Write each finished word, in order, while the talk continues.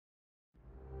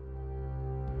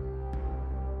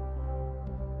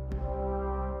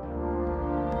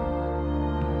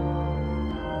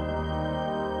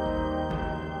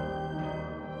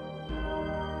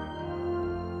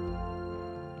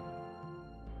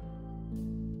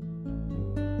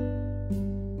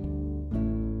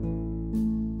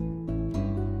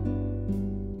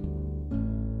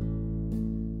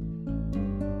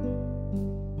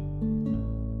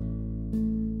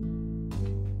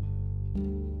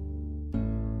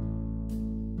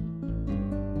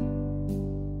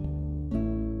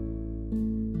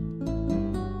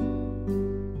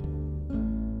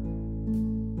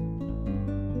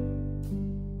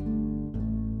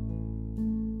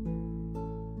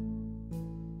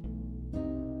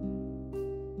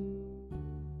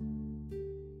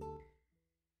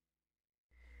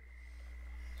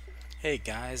Hey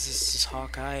guys, this is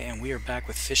Hawkeye and we are back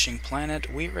with Fishing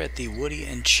Planet. We are at the Woody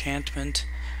Enchantment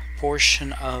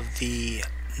portion of the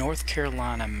North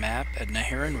Carolina map at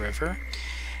Neherrin River.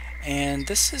 And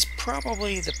this is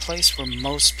probably the place where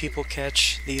most people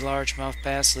catch the largemouth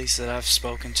bass, at least that I've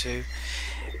spoken to.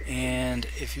 And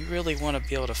if you really want to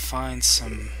be able to find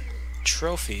some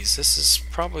trophies, this is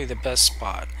probably the best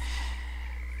spot.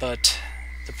 But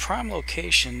the prime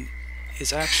location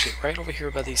is actually right over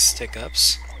here by these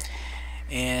stick-ups.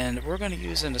 And we're going to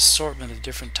use an assortment of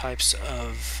different types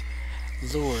of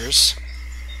lures.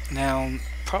 Now,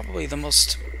 probably the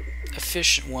most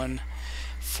efficient one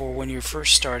for when you're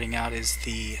first starting out is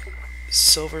the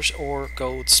silver or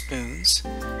gold spoons.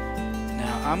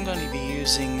 Now, I'm going to be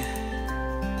using,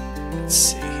 let's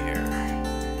see here,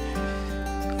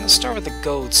 I'm going to start with the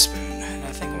gold spoon, and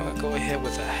I think I'm going to go ahead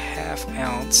with a 1/2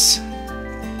 ounce.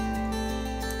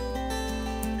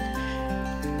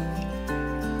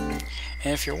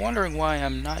 And if you're wondering why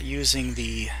I'm not using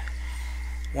the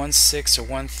 1/6 or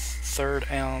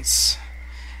 1/3 ounce,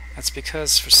 that's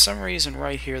because for some reason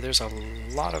right here there's a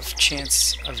lot of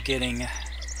chance of getting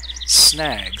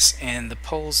snags, and the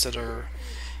poles that are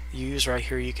used right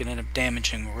here you can end up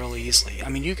damaging really easily. I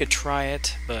mean, you could try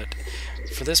it, but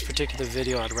for this particular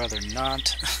video I'd rather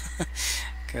not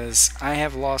because I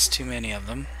have lost too many of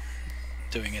them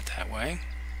doing it that way.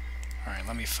 Alright,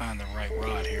 let me find the right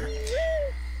rod here.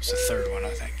 It's the third one,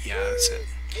 I think. Yeah, that's it.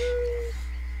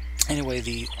 Anyway,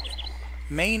 the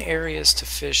main areas to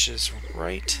fish is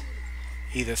right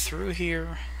either through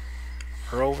here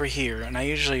or over here, and I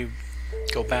usually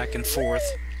go back and forth.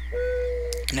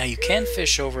 Now, you can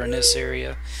fish over in this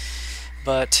area,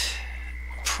 but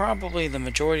probably the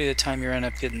majority of the time you're end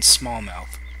up getting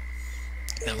smallmouth.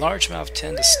 The largemouth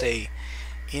tend to stay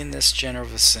in this general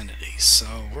vicinity,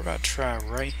 so we're going to try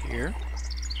right here.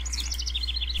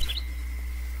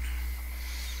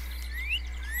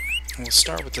 We'll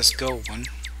start with this gold one,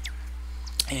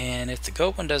 and if the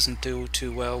gold one doesn't do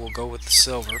too well, we'll go with the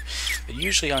silver, but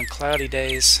usually on cloudy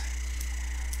days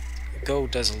the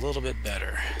gold does a little bit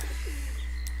better.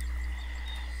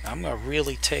 Now, I'm going to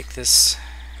really take this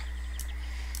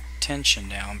tension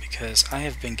down because I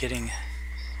have been getting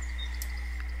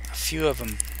a few of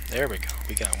them. There we go,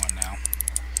 we got one now,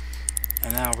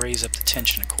 and now raise up the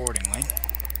tension accordingly.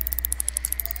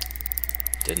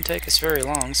 Didn't take us very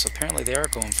long, so apparently they are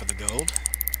going for the gold.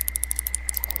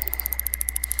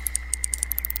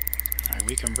 Alright,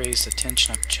 we can raise the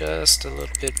tension up just a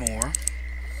little bit more.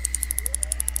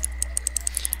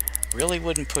 Really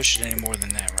wouldn't push it any more than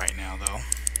that right now, though.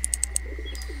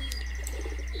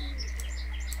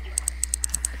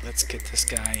 Alright, let's get this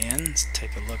guy in. Let's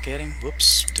take a look at him.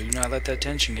 Whoops, do not let that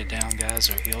tension get down, guys,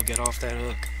 or he'll get off that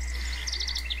hook.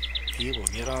 He will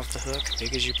get off the hook,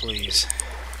 big as you please.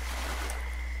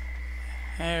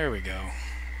 There we go.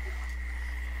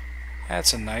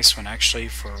 That's a nice one, actually.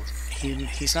 For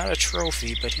he's not a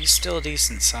trophy, but he's still a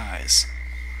decent size.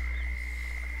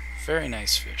 Very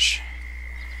nice fish.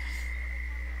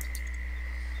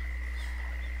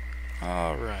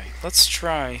 Alright, let's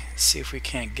try, see if we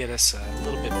can't get us a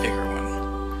little bit bigger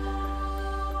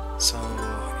one. So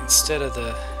instead of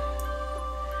the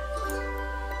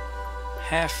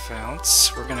 1/2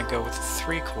 ounce, we're going to go with a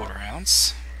 3/4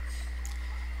 ounce.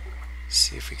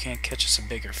 See if we can't catch us a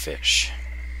bigger fish.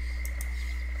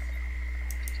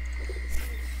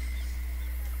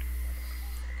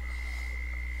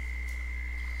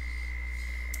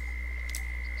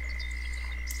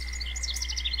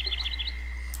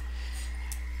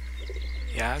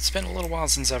 Yeah, it's been a little while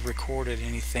since I've recorded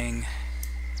anything,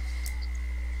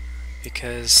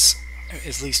 because,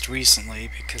 at least recently,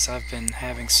 because I've been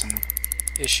having some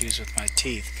issues with my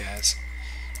teeth, guys.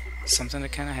 Something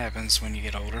that kind of happens when you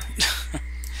get older.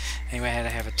 Anyway, I had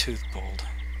to have a tooth pulled.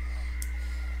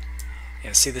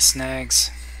 Yeah, see the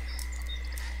snags?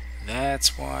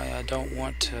 That's why I don't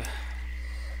want to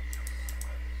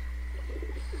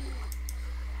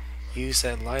use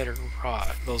that lighter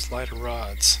rod, those lighter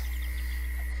rods.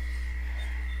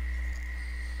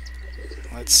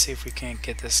 Let's see if we can't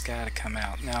get this guy to come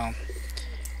out. Now,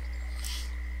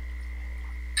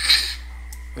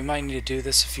 we might need to do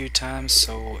this a few times,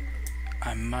 so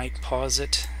I might pause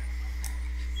it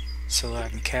so that I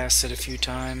can cast it a few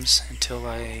times until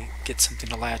I get something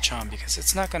to latch on, because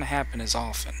it's not going to happen as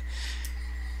often.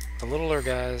 The littler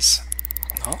guys,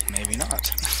 oh, maybe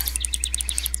not.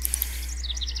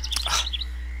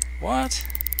 What?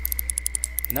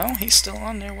 No, he's still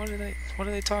on there. What are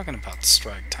they talking about? The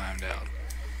strike timed out.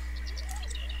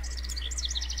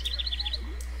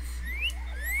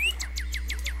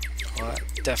 Well,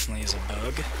 that definitely is a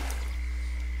bug,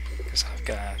 because I've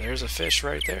got, there's a fish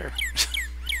right there.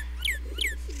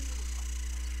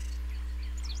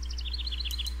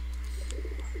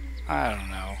 I don't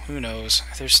know. Who knows?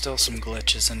 There's still some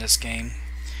glitches in this game.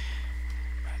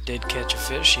 I did catch a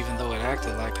fish, even though it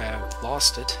acted like I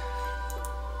lost it.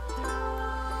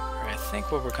 Alright, I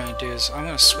think what we're going to do is I'm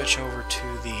going to switch over to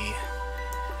the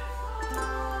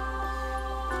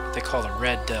what they call the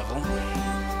Red Devil.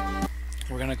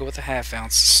 We're going to go with a 1/2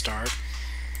 ounce to start.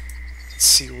 Let's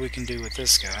see what we can do with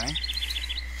this guy.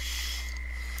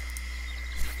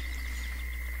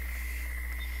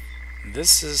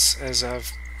 This is, as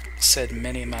I've said in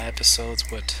many of my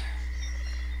episodes, what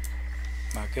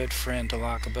my good friend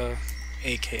Delakaba,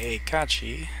 aka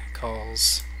Kachi,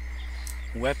 calls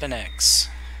Weapon X.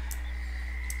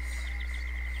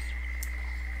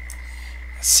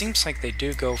 It seems like they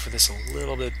do go for this a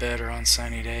little bit better on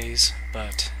sunny days,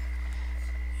 but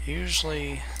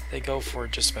usually they go for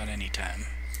it just about any time.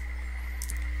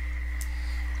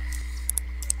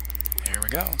 There we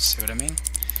go, see what I mean?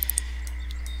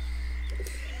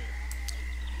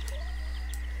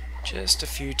 Just a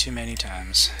few too many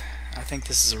times. I think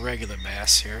this is a regular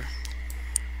bass here.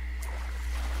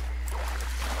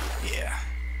 Yeah.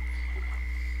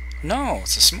 No,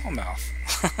 it's a smallmouth.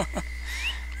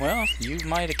 Well, you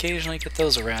might occasionally get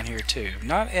those around here too.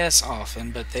 Not as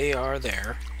often, but they are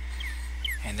there.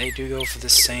 And they do go for the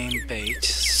same bait,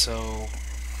 so...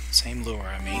 same lure,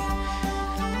 I mean.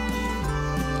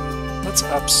 Let's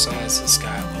upsize this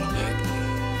guy a little bit.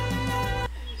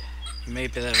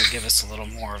 Maybe that'll give us a little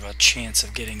more of a chance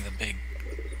of getting the big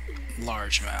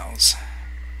largemouths.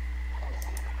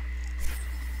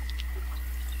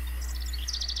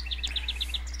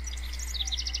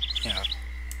 You know,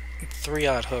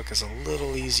 3/0 hook is a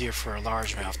little easier for a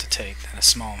largemouth to take than a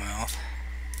smallmouth.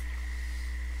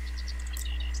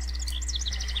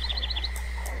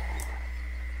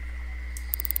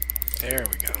 There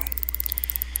we go.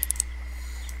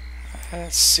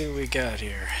 Let's see what we got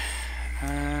here.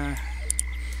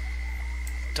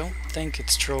 Don't think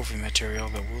it's trophy material,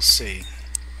 but we'll see.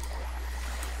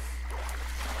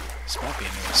 This might be a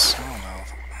new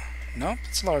smallmouth. Nope,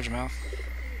 it's a largemouth.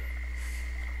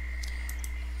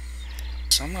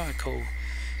 So I'm gonna go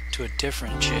to a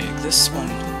different jig. This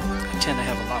one I tend to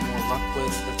have a lot more luck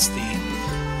with. That's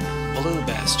the blue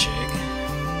bass jig.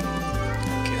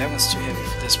 Okay, that one's too heavy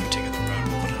for this particular rod.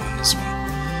 We'll put it on this one.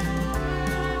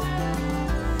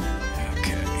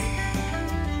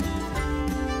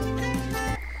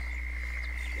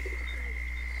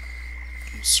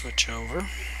 Switch over.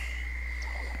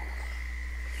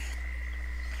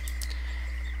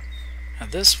 Now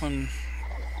this one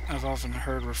I've often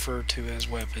heard referred to as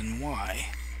Weapon Y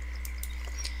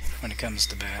when it comes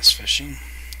to bass fishing.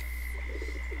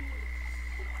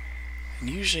 And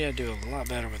usually I do a lot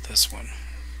better with this one,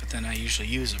 but then I usually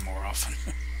use it more often.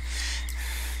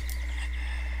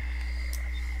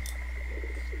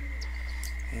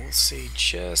 We'll see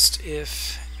just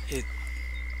if it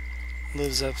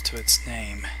lives up to its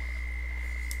name.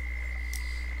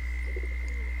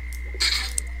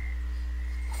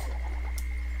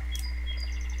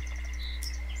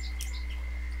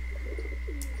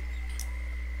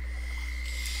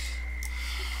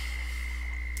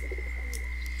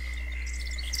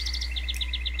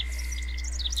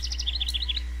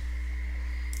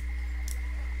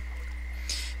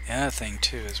 The other thing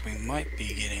too is we might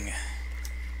be getting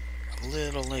a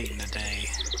little late in the day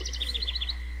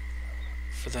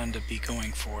for them to be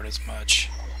going for it as much.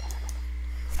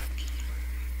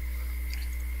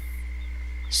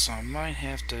 So I might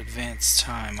have to advance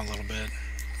time a little bit.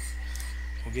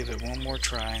 We'll give it one more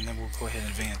try and then we'll go ahead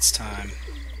and advance time.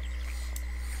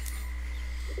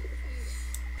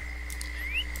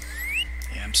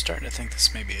 Yeah, I'm starting to think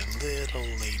this may be a little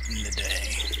late in the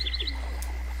day.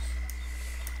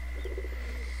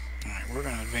 Alright, we're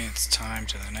going to advance time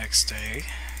to the next day.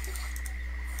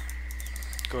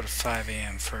 Go to 5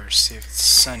 a.m. first, see if it's a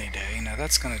sunny day. Now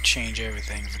that's going to change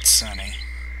everything if it's sunny.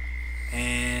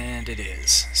 And it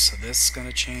is. So this is going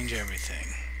to change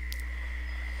everything.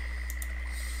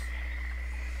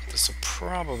 This will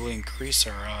probably increase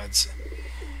our odds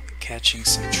of catching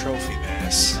some trophy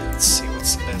bass. Let's see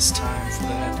what's the best time for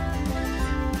that.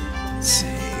 Let's see.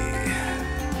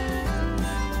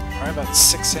 Alright, about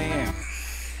 6 a.m.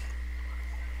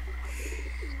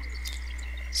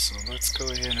 So let's go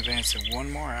ahead and advance it one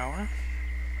more hour.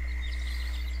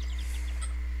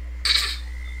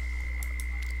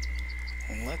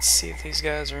 And let's see if these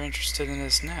guys are interested in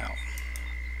this now.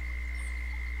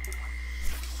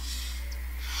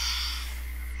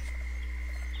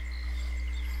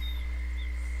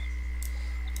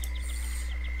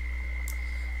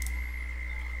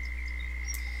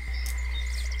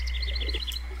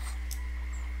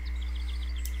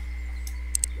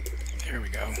 There we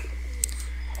go.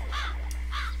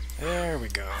 we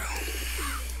go. I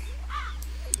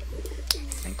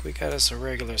think we got us a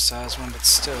regular size one, but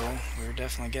still, we're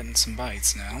definitely getting some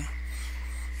bites now.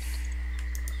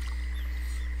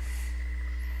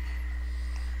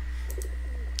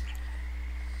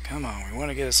 Come on, we want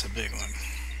to get us a big one.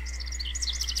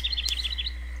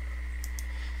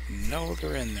 No,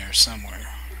 they're in there somewhere.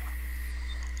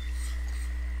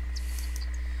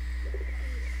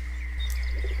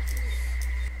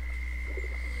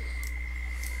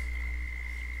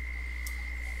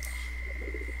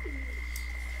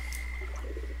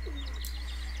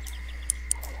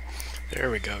 There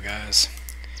we go, guys.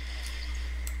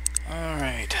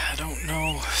 Alright, I don't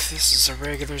know if this is a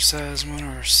regular size one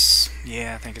or...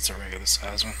 yeah, I think it's a regular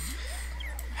size one.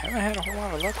 Haven't had a whole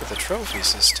lot of luck with the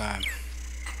trophies this time.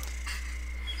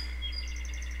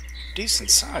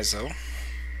 Decent size, though.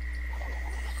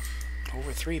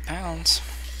 Over 3 pounds.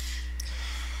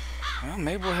 Well,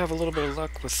 maybe we'll have a little bit of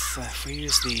luck with if we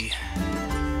use the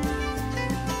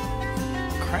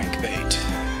crankbait.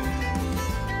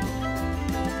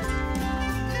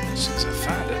 As soon as I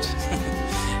find it.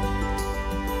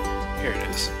 Here it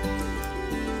is.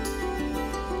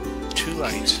 Too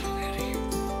light.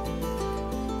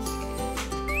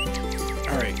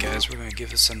 Alright guys, we're going to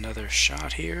give this another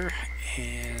shot here,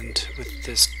 and with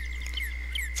this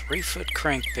 3-foot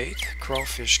crankbait,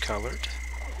 crawfish colored,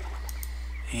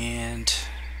 and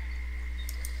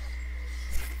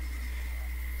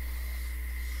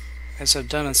as I've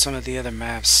done on some of the other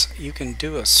maps, you can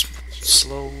do a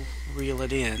slow reel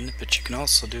it in, but you can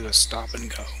also do a stop and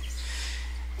go.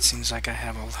 It seems like I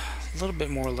have a little bit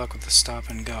more luck with the stop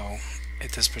and go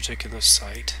at this particular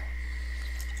site.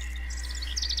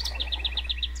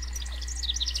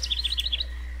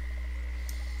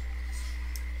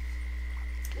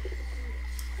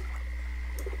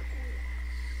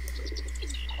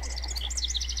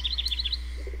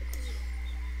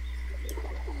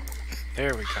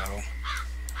 There we go.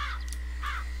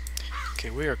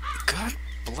 Okay, we are... God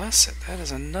bless it. That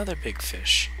is another big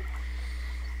fish.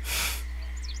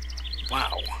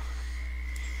 Wow.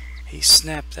 He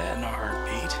snapped that in a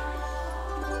heartbeat.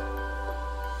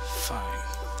 Fine.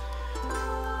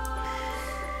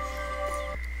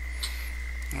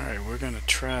 Alright, we're going to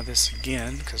try this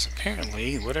again, because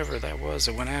apparently, whatever that was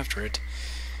that went after it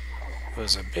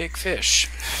was a big fish.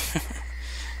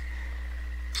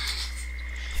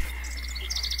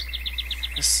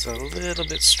 This is a little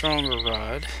bit stronger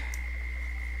rod.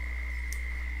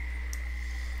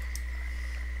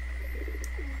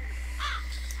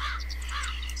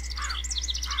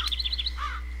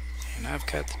 And I've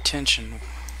got the tension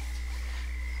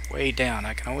way down.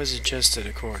 I can always adjust it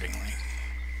accordingly.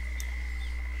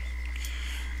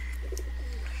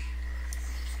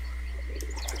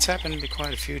 It's happened to me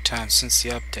quite a few times since the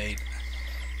update.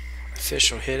 A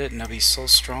fish will hit it and they'll be so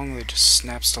strong that it just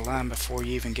snaps the line before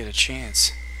you even get a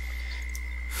chance.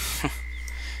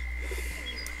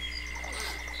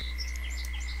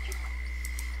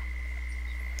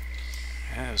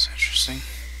 That was interesting.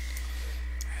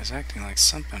 It was acting like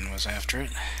something was after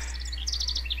it.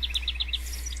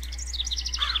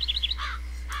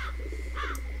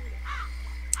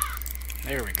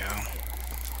 There we go.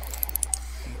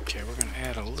 Okay, we're going to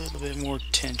add a little bit more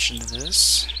tension to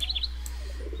this.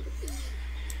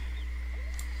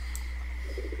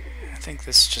 I think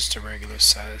this is just a regular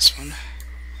size one.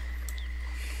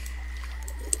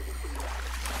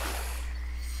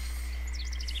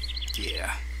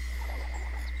 Yeah.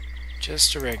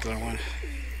 Just a regular one.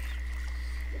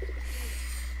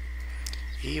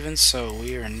 Even so,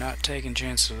 we are not taking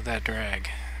chances with that drag.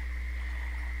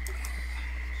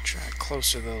 Try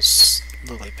closer to those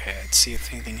lily pads, see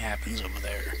if anything happens over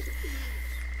there.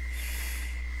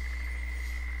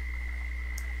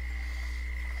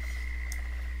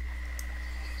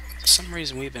 For some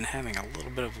reason we've been having a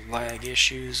little bit of lag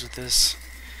issues with this,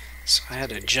 so I had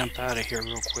to jump out of here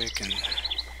real quick and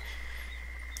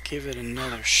give it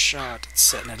another shot at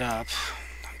setting it up.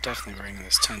 I'm definitely bringing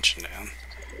this tension down.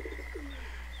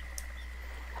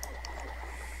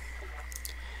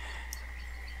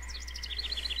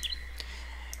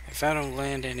 If I don't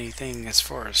land anything as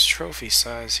far as trophy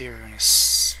size here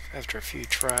after a few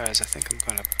tries, I think I'm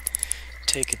going to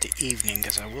take it to evening,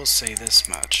 because I will say this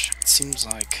much. It seems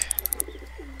like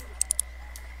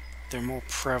they're more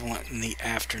prevalent in the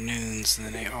afternoons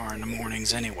than they are in the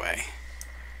mornings anyway.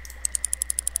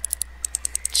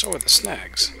 So are the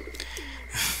snags.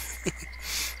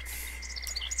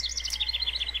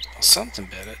 Well, something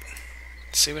bit it.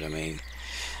 See what I mean?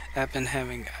 I've been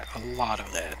having a lot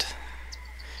of that.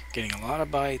 Getting a lot of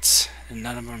bites, and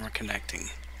none of them are connecting.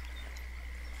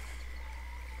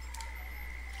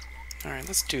 Alright,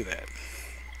 let's do that.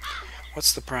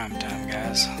 What's the prime time,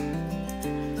 guys?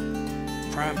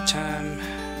 Prime time...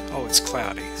 Oh, it's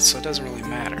cloudy, so it doesn't really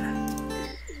matter.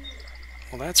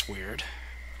 Well, that's weird.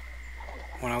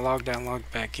 When I logged out and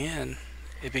logged back in,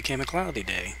 it became a cloudy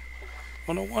day.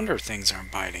 Well, no wonder things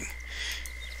aren't biting.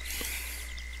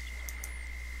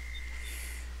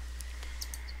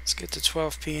 Let's get to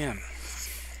 12 p.m.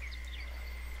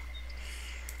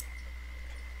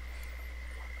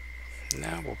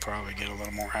 Now we'll probably get a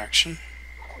little more action.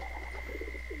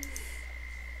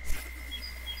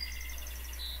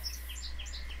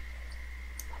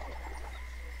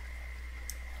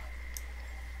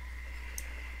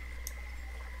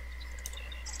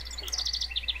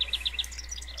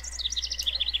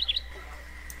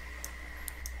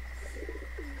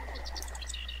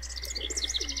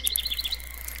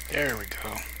 There we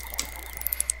go.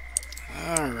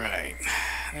 Alright,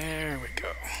 there we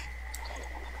go.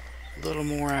 A little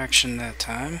more action that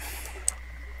time.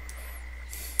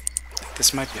 I think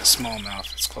this might be a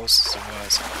smallmouth, as close as it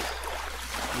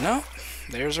was. No,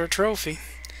 there's our trophy.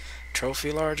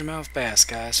 Trophy largemouth bass,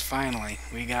 guys. Finally,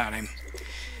 we got him.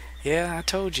 Yeah, I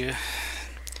told you.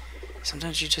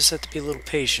 Sometimes you just have to be a little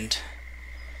patient.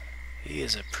 He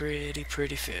is a pretty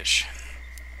fish.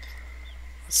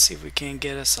 Let's see if we can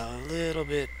get us a little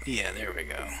bit... Yeah, there we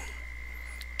go.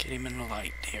 Get him in the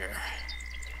light here.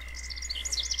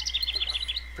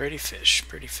 Pretty fish,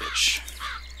 pretty fish.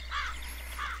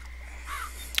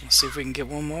 Let's see if we can get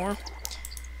one more.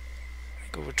 I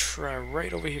think we'll try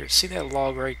right over here. See that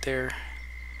log right there?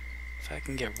 If I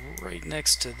can get right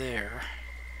next to there.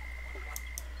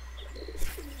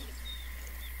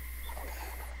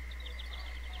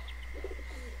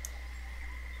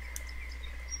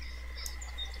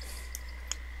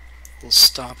 Little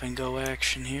stop and go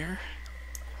action here.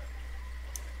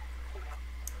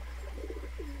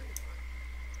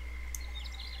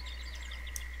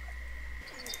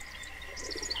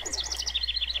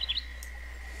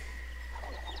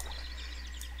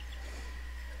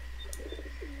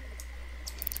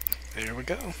 There we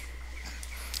go. I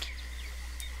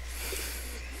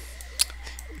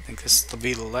think this will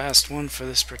be the last one for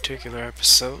this particular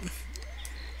episode.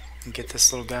 And get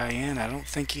this little guy in. I don't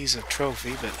think he's a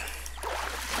trophy, but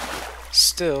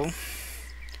still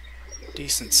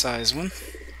decent size one.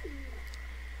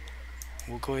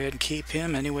 We'll go ahead and keep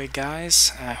him. Anyway,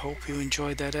 guys, I hope you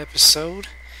enjoyed that episode.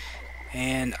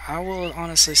 And I will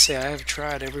honestly say I have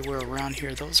tried everywhere around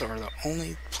here. Those are the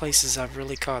only places I've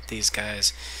really caught these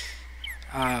guys.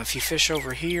 If you fish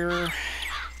over here,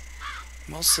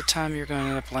 most of the time you're going to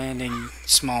end up landing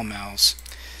smallmouths.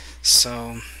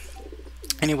 So,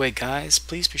 anyway, guys,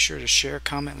 please be sure to share,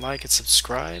 comment, like, and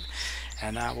subscribe.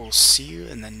 And I will see you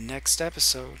in the next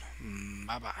episode.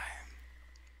 Bye-bye.